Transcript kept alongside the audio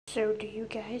So do you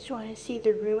guys want to see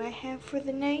the room I have for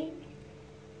the night?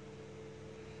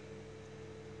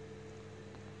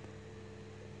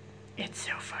 It's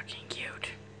so fucking cute.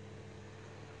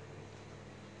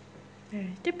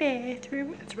 There's the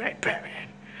bathroom. That's right, Batman.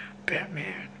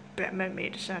 Batman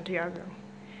made a Santiago.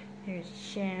 There's a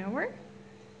shower.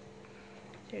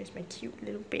 There's my cute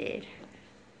little bed.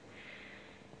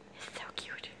 It's so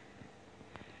cute.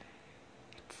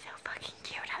 It's so fucking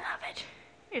cute. I love it.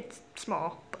 It's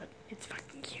small, but it's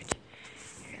fucking cute.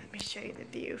 Here, let me show you the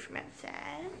view from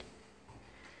outside.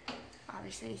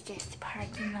 Obviously, it's just a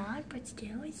parking lot, but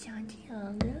still, it's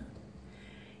Santiago.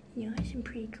 You know, some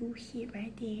pretty cool shit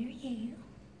right there, yeah.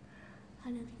 I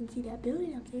don't know if you can see that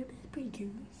building up there, but it's pretty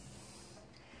cool.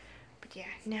 But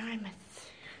yeah, now I must...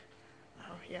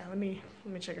 Oh yeah, let me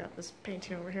check out this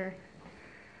painting over here.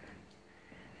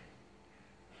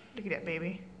 Look at that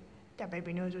baby. That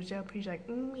baby knows what's up. He's like,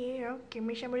 yeah, give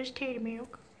me some of this tater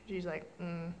milk. She's like,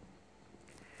 But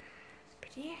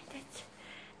yeah,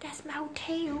 that's my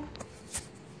hotel.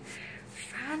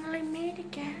 Finally made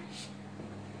it, guys.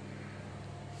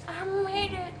 I